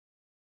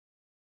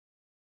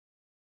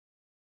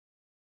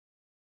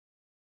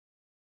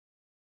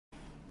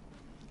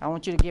I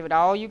want you to give it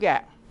all you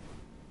got.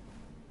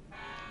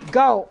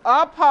 Go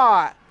up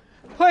hard.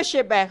 Push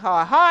it back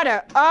hard.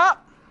 Harder.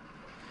 Up.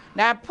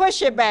 Now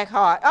push it back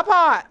hard. Up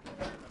hard.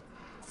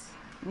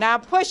 Now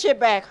push it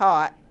back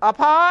hard. Up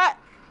hard.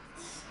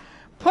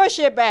 Push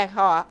it back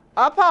hard.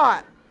 Up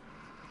hard.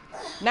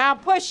 Now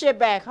push it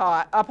back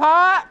hard. Up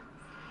hard.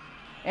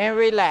 And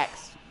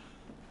relax.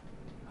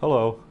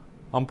 Hello,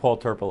 I'm Paul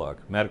Terpeluk,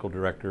 Medical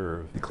Director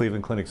of the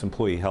Cleveland Clinic's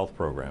Employee Health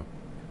Program.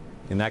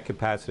 In that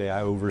capacity,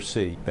 I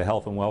oversee the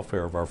health and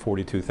welfare of our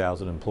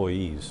 42,000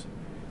 employees,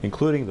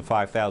 including the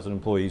 5,000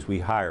 employees we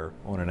hire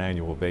on an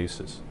annual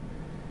basis.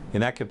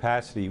 In that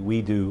capacity,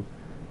 we do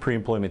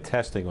pre-employment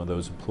testing on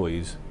those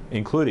employees,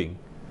 including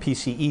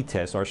PCE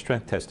tests, our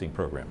strength testing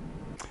program.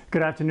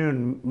 Good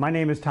afternoon. My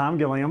name is Tom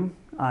Gilliam.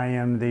 I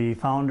am the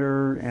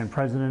founder and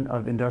president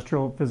of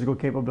Industrial Physical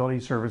Capability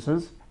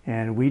Services,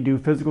 and we do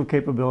physical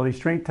capability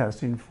strength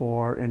testing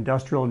for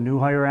industrial new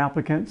hire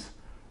applicants,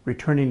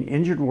 returning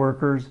injured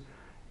workers,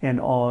 and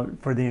all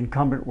for the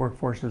incumbent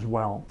workforce as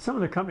well. Some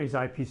of the companies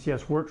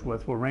IPCS works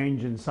with will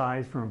range in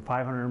size from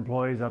 500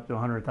 employees up to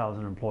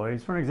 100,000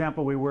 employees. For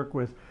example, we work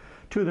with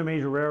two of the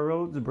major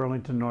railroads, the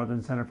Burlington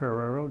Northern Santa Fe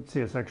Railroad,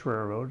 CSX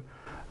Railroad.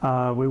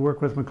 We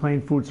work with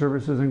McLean Food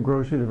Services and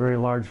Grocery, the very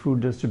large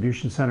food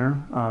distribution center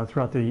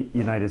throughout the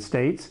United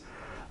States.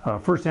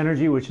 First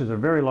Energy, which is a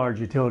very large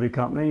utility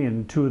company,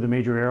 and two of the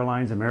major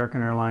airlines,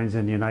 American Airlines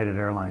and United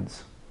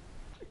Airlines.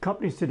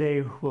 Companies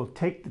today will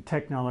take the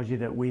technology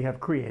that we have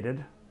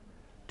created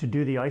to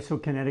do the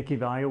isokinetic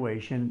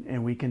evaluation,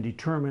 and we can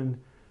determine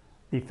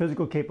the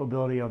physical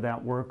capability of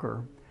that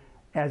worker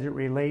as it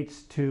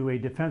relates to a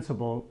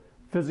defensible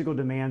physical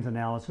demands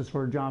analysis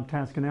or job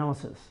task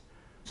analysis.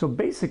 So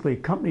basically,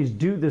 companies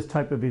do this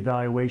type of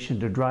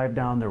evaluation to drive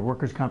down their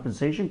workers'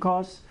 compensation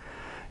costs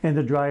and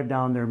to drive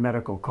down their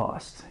medical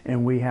costs.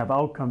 And we have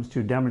outcomes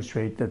to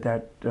demonstrate that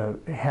that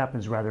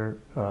happens rather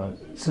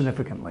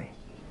significantly.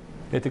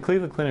 At the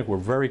Cleveland Clinic, we're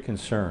very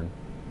concerned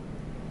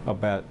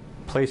about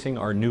placing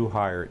our new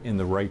hire in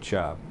the right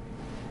job.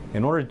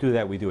 In order to do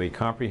that, we do a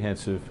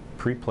comprehensive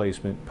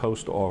pre-placement,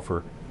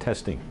 post-offer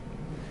testing,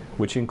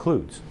 which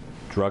includes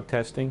drug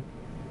testing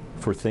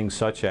for things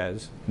such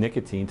as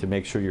nicotine to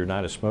make sure you're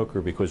not a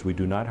smoker, because we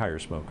do not hire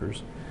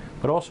smokers,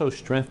 but also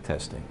strength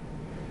testing.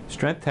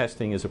 Strength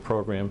testing is a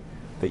program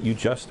that you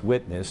just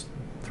witnessed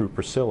through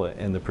Priscilla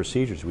and the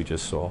procedures we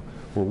just saw,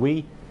 where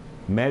we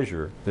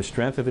measure the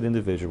strength of an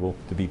individual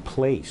to be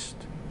placed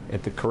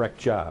at the correct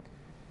job.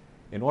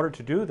 In order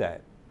to do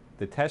that,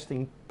 the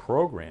testing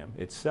program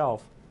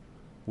itself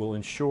will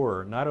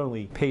ensure not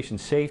only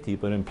patient safety,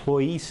 but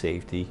employee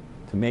safety,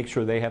 to make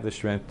sure they have the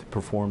strength to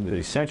perform the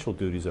essential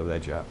duties of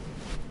that job.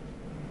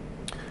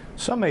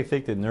 Some may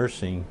think that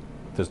nursing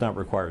does not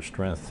require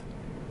strength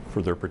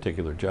for their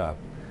particular job.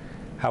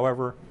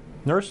 However,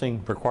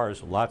 nursing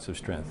requires lots of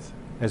strength.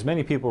 As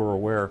many people are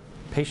aware,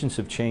 patients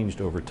have changed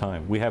over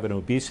time. We have an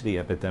obesity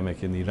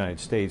epidemic in the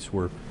United States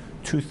where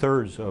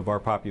 2/3 of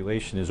our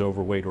population is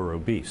overweight or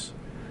obese.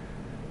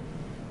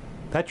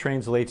 That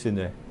translates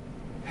into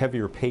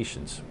heavier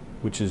patients,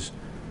 which is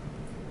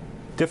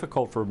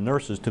difficult for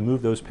nurses to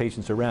move those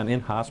patients around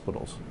in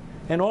hospitals.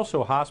 And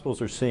also,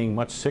 hospitals are seeing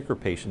much sicker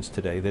patients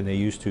today than they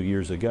used to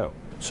years ago.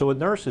 So a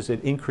nurse is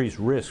at increased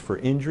risk for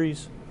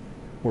injuries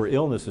or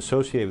illness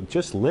associated with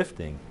just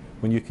lifting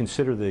when you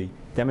consider the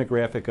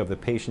demographic of the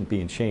patient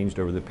being changed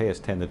over the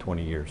past 10 to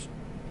 20 years.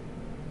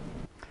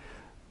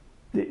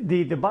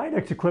 The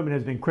Biodex equipment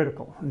has been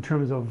critical in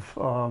terms of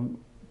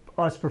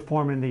us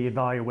performing the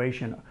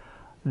evaluation.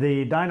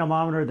 The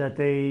dynamometer that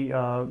they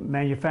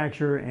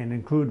manufacture and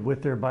include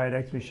with their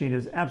Biodex machine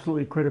is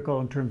absolutely critical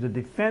in terms of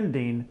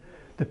defending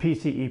the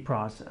PCE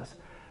process.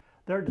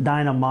 Their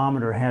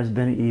dynamometer has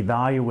been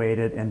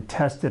evaluated and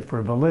tested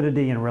for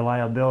validity and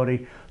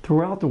reliability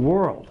throughout the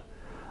world.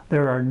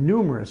 There are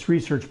numerous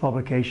research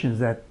publications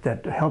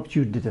that help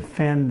you to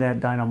defend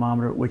that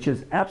dynamometer, which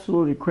is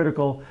absolutely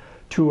critical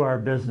to our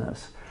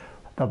business.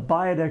 The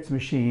Biodex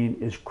machine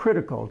is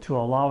critical to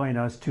allowing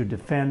us to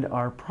defend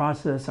our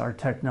process, our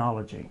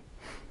technology.